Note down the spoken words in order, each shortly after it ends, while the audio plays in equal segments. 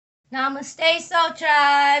Namaste, Soul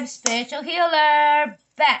Tribe, spiritual healer,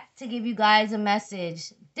 back to give you guys a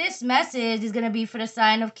message. This message is going to be for the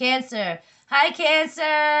sign of Cancer. Hi,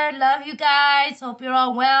 Cancer. Love you guys. Hope you're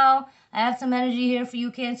all well. I have some energy here for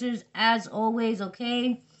you, Cancers, as always,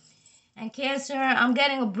 okay? And Cancer, I'm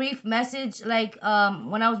getting a brief message like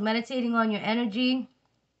when I was meditating on your energy.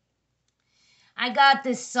 I got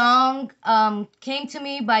this song came to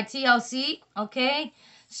me by TLC, okay?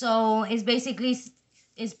 So it's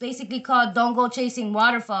basically called Don't Go Chasing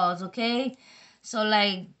Waterfalls, okay? So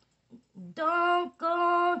like don't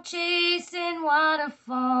go chasing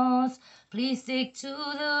waterfalls. Please stick to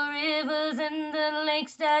the rivers and the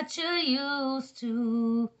lakes that you're used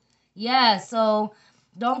to. Yeah, so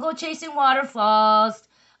don't go chasing waterfalls.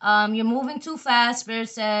 You're moving too fast, Spirit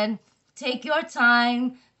said. Take your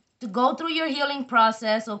time to go through your healing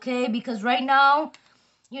process, okay? Because right now,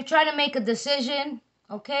 you're trying to make a decision,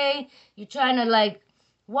 okay? You're trying to like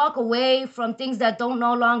walk away from things that don't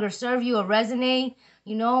no longer serve you or resonate,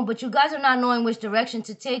 but you guys are not knowing which direction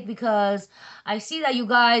to take because I see that you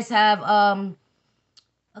guys have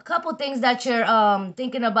a couple things that you're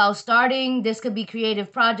thinking about starting. This could be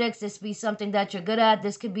creative projects. This could be something that you're good at.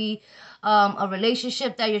 This could be a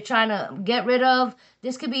relationship that you're trying to get rid of.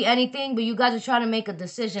 This could be anything, but you guys are trying to make a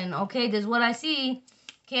decision, okay? This is what I see.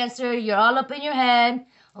 Cancer, you're all up in your head,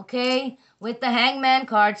 okay? With the hangman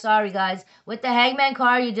card, sorry guys. With the hangman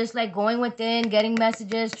card, you're just like going within, getting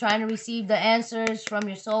messages, trying to receive the answers from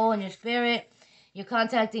your soul and your spirit. You're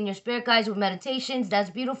contacting your spirit guides with meditations. That's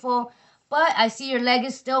beautiful. But I see your leg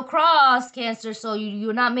is still crossed, Cancer, so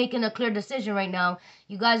you're not making a clear decision right now.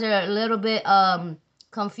 You guys are a little bit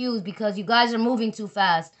confused because you guys are moving too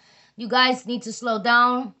fast. You guys need to slow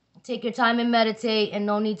down, take your time and meditate, and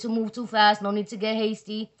no need to move too fast, no need to get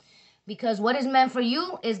hasty. Because what is meant for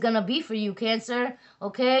you is going to be for you, Cancer,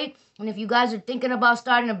 okay? And if you guys are thinking about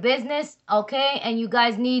starting a business, okay, and you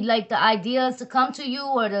guys need like the ideas to come to you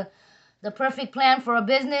or the perfect plan for a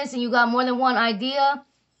business and you got more than one idea,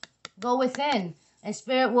 go within and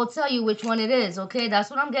spirit will tell you which one it is, okay? That's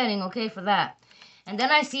what I'm getting, okay, for that. And then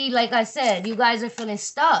I see, like I said, you guys are feeling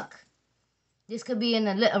stuck. This could be in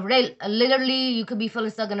literally, you could be feeling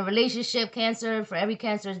stuck in a relationship, Cancer. For every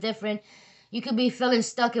Cancer is different. You could be feeling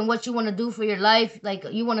stuck in what you want to do for your life. Like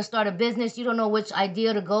you want to start a business. You don't know which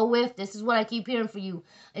idea to go with. This is what I keep hearing for you.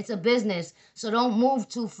 It's a business. So don't move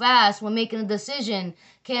too fast when making a decision.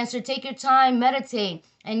 Cancer, take your time, meditate,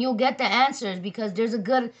 and you'll get the answers because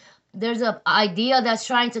there's a idea that's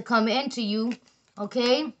trying to come into you,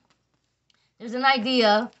 okay? There's an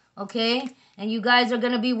idea, okay? And you guys are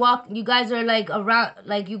going to be you guys are like around,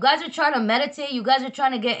 like you guys are trying to meditate, you guys are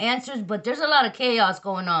trying to get answers, but there's a lot of chaos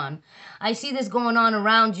going on. I see this going on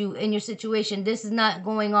around you in your situation. This is not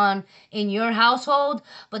going on in your household,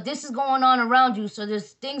 but this is going on around you. So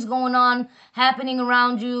there's things going on happening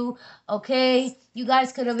around you, okay? You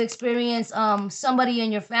guys could have experienced somebody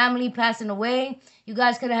in your family passing away. You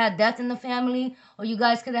guys could have had death in the family, or you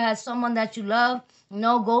guys could have had someone that you love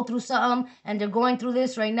go through something and they're going through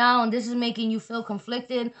this right now and this is making you feel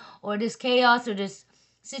conflicted, or this chaos or this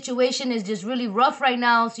situation is just really rough right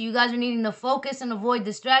now, so you guys are needing to focus and avoid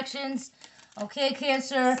distractions, okay?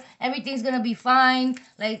 Cancer, everything's gonna be fine.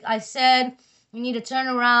 Like I said, you need to turn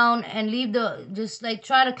around and just like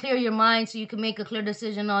try to clear your mind so you can make a clear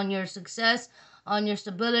decision on your success, on your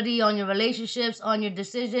stability, on your relationships, on your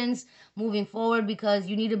decisions moving forward, because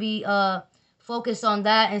you need to be focus on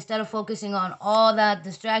that instead of focusing on all that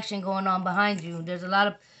distraction going on behind you. There's a lot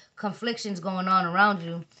of conflictions going on around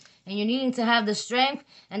you. And you're needing to have the strength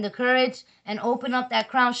and the courage and open up that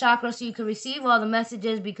crown chakra so you can receive all the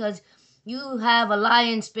messages, because you have a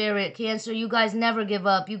lion spirit, Cancer. You guys never give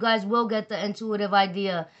up. You guys will get the intuitive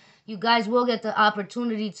idea. You guys will get the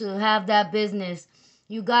opportunity to have that business.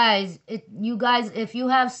 You guys, if you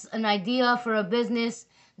have an idea for a business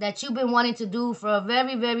that you've been wanting to do for a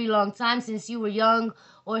very, very long time since you were young,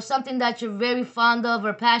 or something that you're very fond of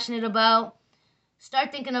or passionate about,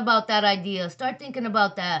 start thinking about that idea. Start thinking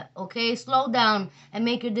about that, okay? Slow down and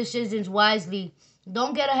make your decisions wisely.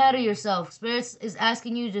 Don't get ahead of yourself. Spirit is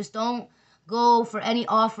asking you, just don't go for any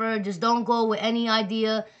offer. Just don't go with any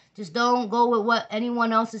idea. Just don't go with what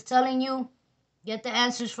anyone else is telling you. Get the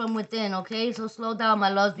answers from within, okay? So slow down, my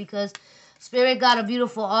loves, because Spirit got a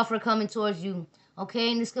beautiful offer coming towards you.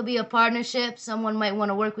 Okay, and this could be a partnership. Someone might want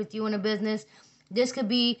to work with you in a business. This could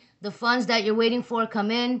be the funds that you're waiting for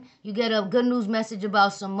come in. You get a good news message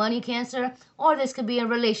about some money, Cancer. Or this could be a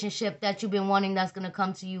relationship that you've been wanting that's going to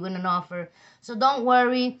come to you in an offer. So don't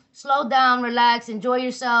worry. Slow down, relax, enjoy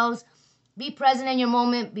yourselves. Be present in your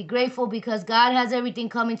moment. Be grateful because God has everything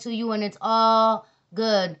coming to you and it's all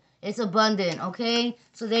good. It's abundant, okay?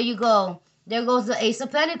 So there you go. There goes the Ace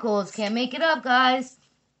of Pentacles. Can't make it up, guys.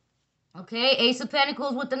 Okay, Ace of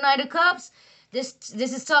Pentacles with the Knight of Cups. This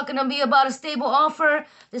is talking to be about a stable offer.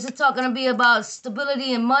 This is talking to be about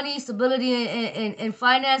stability in money, stability in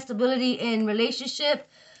finance, stability in relationship.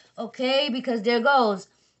 Okay, because there goes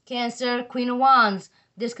Cancer, Queen of Wands.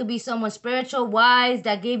 This could be someone spiritual, wise,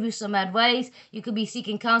 that gave you some advice. You could be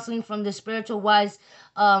seeking counseling from the spiritual, wise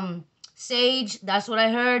sage. That's what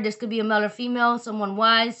I heard. This could be a male or female, someone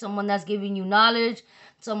wise, someone that's giving you knowledge,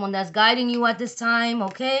 someone that's guiding you at this time,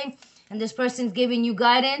 okay? And this person's giving you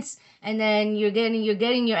guidance, and then you're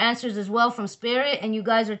getting your answers as well from spirit, and you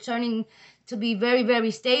guys are turning to be very,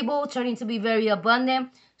 very stable, turning to be very abundant,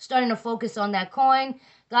 starting to focus on that coin.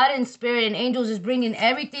 God and spirit and angels is bringing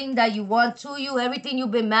everything that you want to you. Everything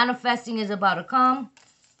you've been manifesting is about to come,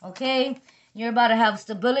 okay? You're about to have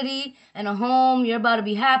stability and a home. You're about to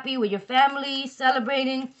be happy with your family,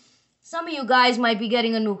 celebrating. Some of you guys might be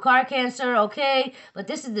getting a new car, Cancer, okay? But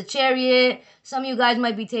this is the Chariot. Some of you guys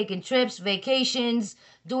might be taking trips, vacations,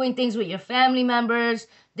 doing things with your family members.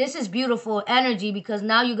 This is beautiful energy because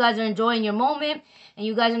now you guys are enjoying your moment and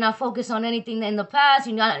you guys are not focused on anything in the past.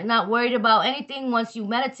 You're not worried about anything. Once you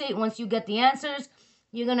meditate, once you get the answers,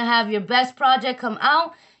 you're going to have your best project come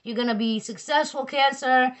out. You're going to be successful,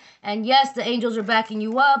 Cancer. And yes, the angels are backing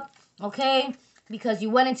you up, okay? Because you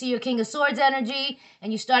went into your King of Swords energy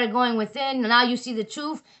and you started going within. And now you see the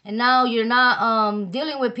truth. And now you're not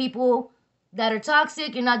dealing with people that are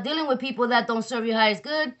toxic. You're not dealing with people that don't serve your highest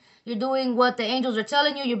good. You're doing what the angels are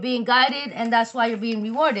telling you. You're being guided. And that's why you're being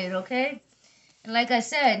rewarded, okay? And like I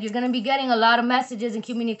said, you're going to be getting a lot of messages and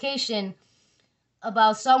communication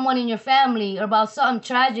about someone in your family, or about something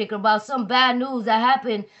tragic, or about some bad news that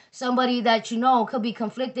happened. Somebody that you know could be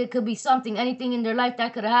conflicted, could be something, anything in their life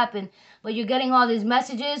that could have happened. But you're getting all these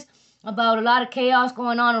messages about a lot of chaos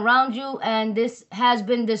going on around you, and this has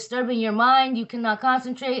been disturbing your mind. You cannot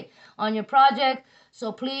concentrate on your project.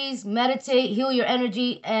 So please meditate, heal your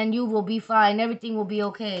energy, and you will be fine. Everything will be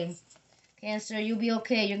okay. Cancer, you'll be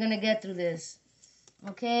okay. You're going to get through this.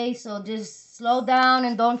 Okay, so just slow down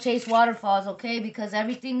and don't chase waterfalls, okay? Because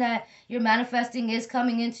everything that you're manifesting is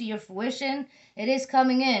coming into your fruition. It is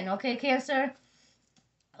coming in, okay, Cancer?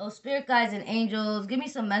 Oh, spirit guides and angels, give me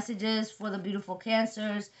some messages for the beautiful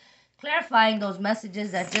Cancers. Clarifying those messages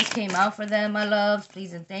that just came out for them, my loves.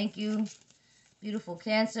 Please and thank you. Beautiful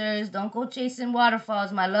Cancers, don't go chasing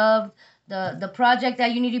waterfalls, my love. The project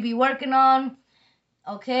that you need to be working on,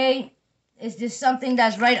 okay? It's just something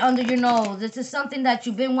that's right under your nose. This is something that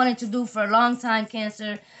you've been wanting to do for a long time,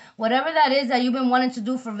 Cancer. Whatever that is that you've been wanting to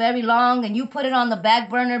do for very long, and you put it on the back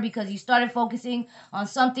burner because you started focusing on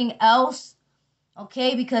something else,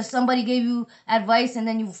 okay? Because somebody gave you advice and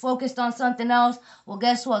then you focused on something else. Well,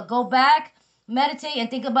 guess what? Go back, meditate, and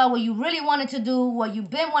think about what you really wanted to do, what you've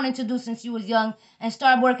been wanting to do since you was young, and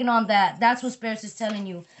start working on that. That's what Spirit is telling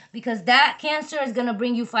you. Because that, Cancer, is going to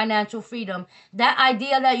bring you financial freedom. That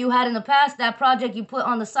idea that you had in the past, that project you put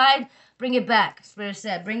on the side, bring it back. Spirit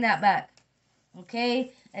said, bring that back.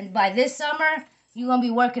 Okay? And by this summer, you're going to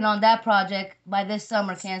be working on that project by this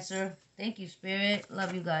summer, Cancer. Thank you, Spirit.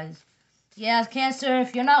 Love you guys. Yeah, Cancer,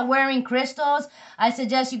 if you're not wearing crystals, I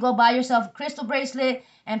suggest you go buy yourself a crystal bracelet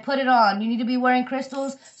and put it on. You need to be wearing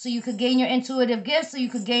crystals so you could gain your intuitive gifts, so you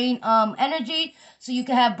could gain energy, so you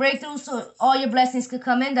could have breakthroughs, so all your blessings could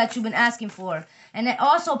come in that you've been asking for. And it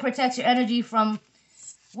also protects your energy from...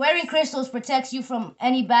 Wearing crystals protects you from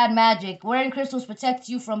any bad magic. Wearing crystals protects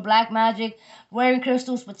you from black magic. Wearing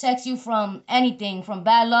crystals protects you from anything, from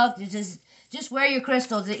bad luck. Just wear your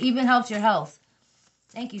crystals. It even helps your health.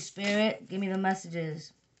 Thank you, Spirit. Give me the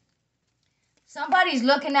messages. Somebody's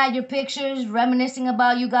looking at your pictures, reminiscing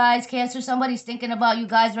about you guys. Cancer, somebody's thinking about you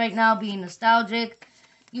guys right now, being nostalgic.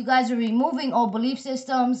 You guys are removing old belief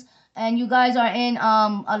systems, and you guys are in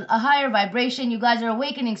a higher vibration. You guys are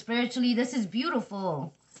awakening spiritually. This is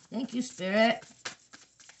beautiful. Thank you, Spirit.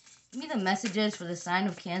 Give me the messages for the sign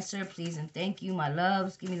of Cancer, please, and thank you, my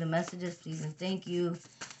loves. Give me the messages, please, and thank you.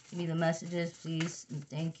 Give me the messages, please, and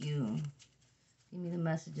thank you. Give me the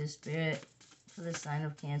messages, Spirit, for the sign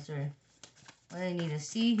of Cancer. What do I need to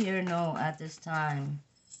see, hear, know at this time?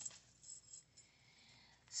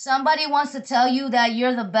 Somebody wants to tell you that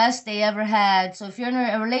you're the best they ever had. So if you're in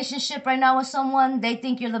a relationship right now with someone, they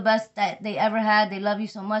think you're the best that they ever had. They love you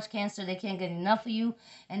so much, Cancer, they can't get enough of you.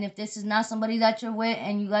 And if this is not somebody that you're with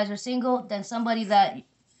and you guys are single, then somebody that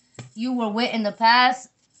you were with in the past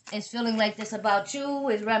is feeling like this about you,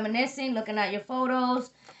 is reminiscing, looking at your photos.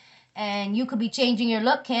 And you could be changing your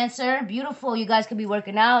look, Cancer. Beautiful. You guys could be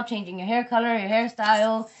working out, changing your hair color, your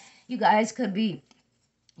hairstyle. You guys could be...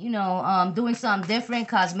 doing something different,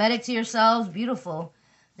 cosmetic to yourselves. Beautiful.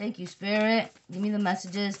 Thank you, Spirit. Give me the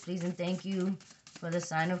messages, please, and thank you for the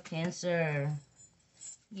sign of Cancer.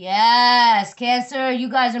 Yes, Cancer, you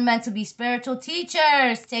guys are meant to be spiritual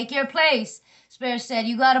teachers. Take your place. Spirit said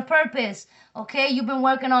you got a purpose. Okay, you've been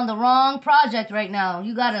working on the wrong project right now.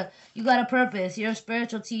 You got a purpose. You're a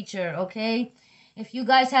spiritual teacher, okay? If you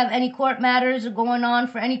guys have any court matters going on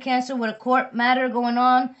for any Cancer with a court matter going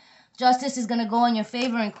on, justice is going to go in your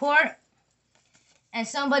favor in court. And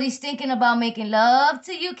somebody's thinking about making love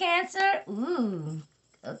to you, Cancer. Ooh.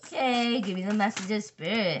 Okay, give me the messages,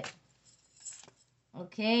 Spirit.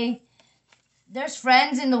 Okay. There's some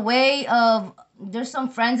friends in the way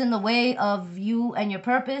of you and your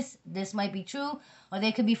purpose. This might be true. Or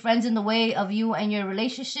they could be friends in the way of you and your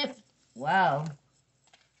relationship. Wow.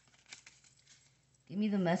 Give me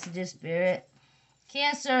the messages, Spirit.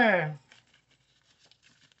 Cancer.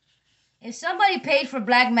 If somebody paid for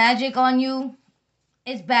black magic on you,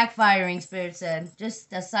 it's backfiring, Spirit said.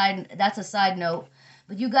 That's a side note.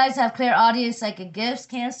 But you guys have clairaudience, psychic gifts,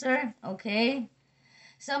 Cancer. Okay.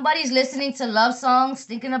 Somebody's listening to love songs,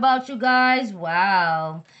 thinking about you guys.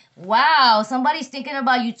 Wow. Wow. Somebody's thinking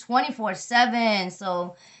about you 24/7.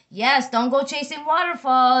 So, yes, don't go chasing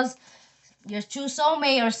waterfalls. Your true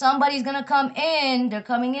soulmate or somebody's going to come in. They're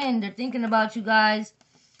coming in. They're thinking about you guys.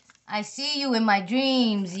 I see you in my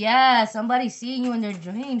dreams. Yeah, somebody's seeing you in their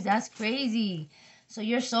dreams. That's crazy. So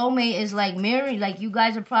your soulmate is like married. Like you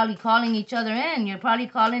guys are probably calling each other in. You're probably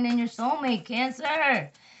calling in your soulmate,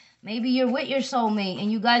 Cancer. Maybe you're with your soulmate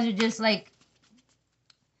and you guys are just like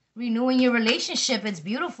renewing your relationship. It's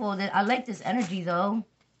beautiful. I like this energy though.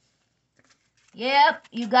 Yep,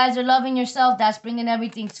 you guys are loving yourself. That's bringing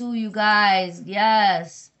everything to you guys.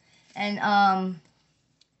 Yes. And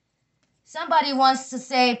somebody wants to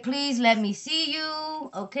say, please let me see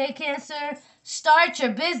you. Okay, Cancer. Start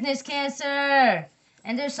your business, Cancer.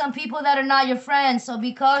 And there's some people that are not your friends, so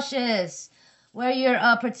be cautious. Wear your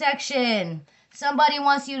protection. Somebody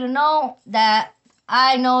wants you to know that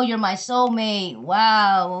I know you're my soulmate.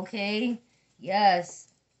 Wow, okay. Yes.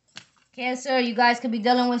 Cancer, you guys could be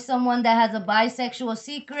dealing with someone that has a bisexual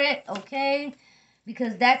secret, okay?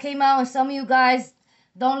 Because that came out and some of you guys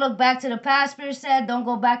don't look back to the past, Spirit said. Don't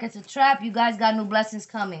go back. It's a trap. You guys got new blessings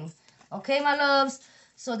coming. Okay, my loves?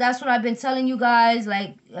 So that's what I've been telling you guys.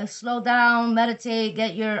 Like, slow down, meditate,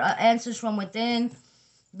 get your answers from within.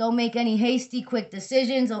 Don't make any hasty, quick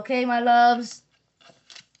decisions, okay, my loves?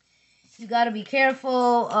 You got to be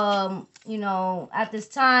careful, at this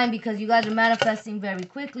time because you guys are manifesting very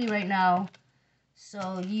quickly right now.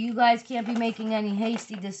 So you guys can't be making any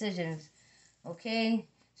hasty decisions, okay?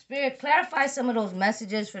 Spirit, clarify some of those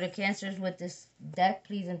messages for the Cancers with this deck,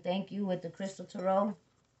 please, and thank you, with the Crystal Tarot.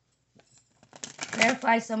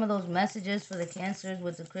 Clarify some of those messages for the Cancers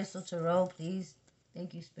with the Crystal Tarot, please.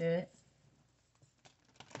 Thank you, Spirit.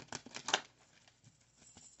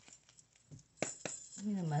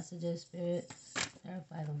 Give me the messages, Spirit.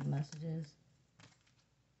 Clarify those messages.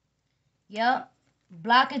 Yep.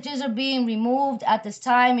 Blockages are being removed at this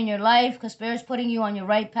time in your life because Spirit's putting you on your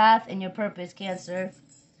right path and your purpose, Cancer.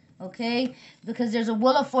 Okay? Because there's a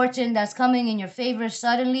wheel of fortune that's coming in your favor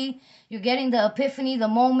suddenly. You're getting the epiphany, the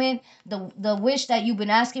moment, the wish that you've been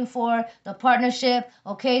asking for, the partnership,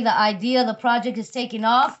 okay? The idea, the project is taking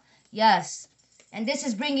off. Yes. And this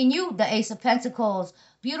is bringing you the Ace of Pentacles.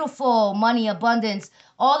 Beautiful money, abundance.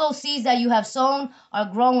 All those seeds that you have sown are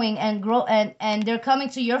growing and they're coming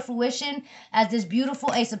to your fruition as this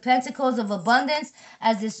beautiful Ace of Pentacles of abundance,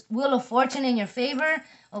 as this Wheel of Fortune in your favor.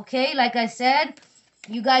 Okay, like I said,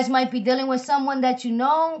 you guys might be dealing with someone that you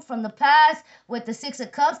know from the past with the Six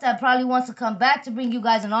of Cups that probably wants to come back to bring you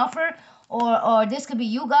guys an offer. Or this could be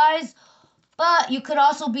you guys. But you could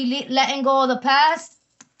also be letting go of the past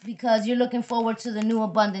because you're looking forward to the new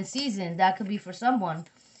abundant season. That could be for someone.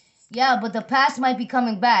 Yeah, but the past might be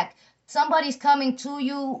coming back. Somebody's coming to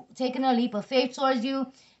you, taking a leap of faith towards you,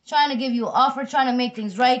 trying to give you an offer, trying to make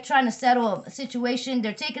things right, trying to settle a situation.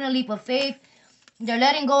 They're taking a leap of faith. They're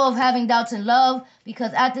letting go of having doubts in love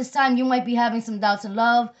because at this time you might be having some doubts in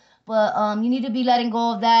love. But you need to be letting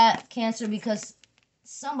go of that, Cancer, because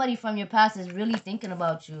somebody from your past is really thinking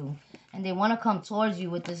about you. And they want to come towards you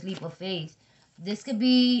with this leap of faith. This could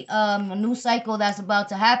be a new cycle that's about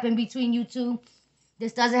to happen between you two.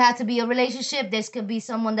 This doesn't have to be a relationship. This could be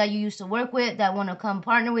someone that you used to work with that want to come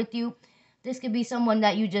partner with you. This could be someone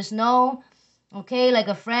that you just know, okay, like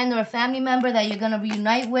a friend or a family member that you're going to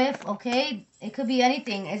reunite with, okay? It could be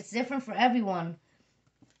anything. It's different for everyone,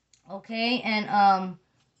 okay? And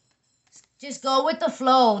just go with the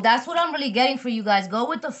flow. That's what I'm really getting for you guys. Go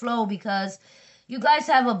with the flow because you guys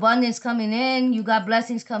have abundance coming in. You got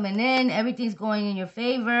blessings coming in. Everything's going in your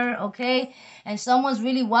favor, okay? And someone's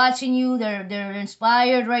really watching you. They're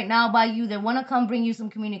inspired right now by you. They want to come bring you some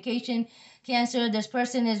communication, Cancer. This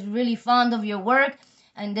person is really fond of your work,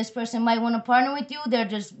 and this person might want to partner with you. They're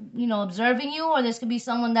just, observing you, or this could be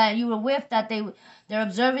someone that you were with that they're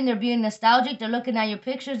observing. They're being nostalgic. They're looking at your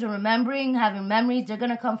pictures. They're remembering, having memories. They're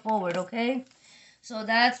going to come forward, okay? So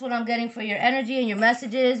that's what I'm getting for your energy and your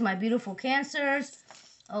messages, my beautiful Cancers.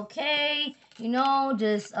 Okay,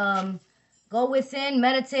 just go within,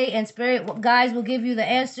 meditate, and spirit guides will give you the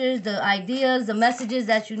answers, the ideas, the messages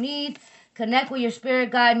that you need. Connect with your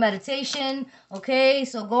spirit guide meditation. Okay,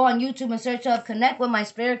 so go on YouTube and search up Connect with My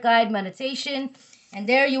Spirit Guide Meditation. And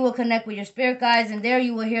there you will connect with your spirit guides, and there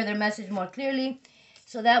you will hear their message more clearly.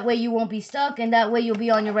 So that way you won't be stuck, and that way you'll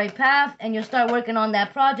be on your right path, and you'll start working on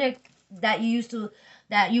that project that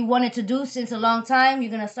you wanted to do since a long time.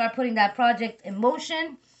 You're going to start putting that project in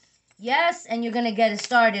motion. Yes, and you're going to get it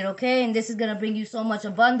started, okay? And this is going to bring you so much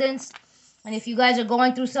abundance. And if you guys are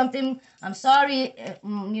going through something, I'm sorry,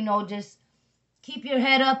 just keep your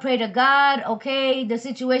head up, pray to God, okay? The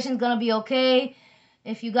situation's going to be okay.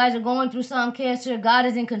 If you guys are going through some Cancer, God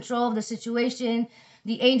is in control of the situation.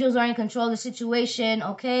 The angels are in control of the situation,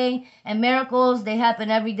 okay? And miracles, they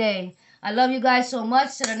happen every day. I love you guys so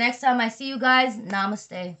much. Till the next time I see you guys,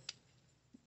 namaste.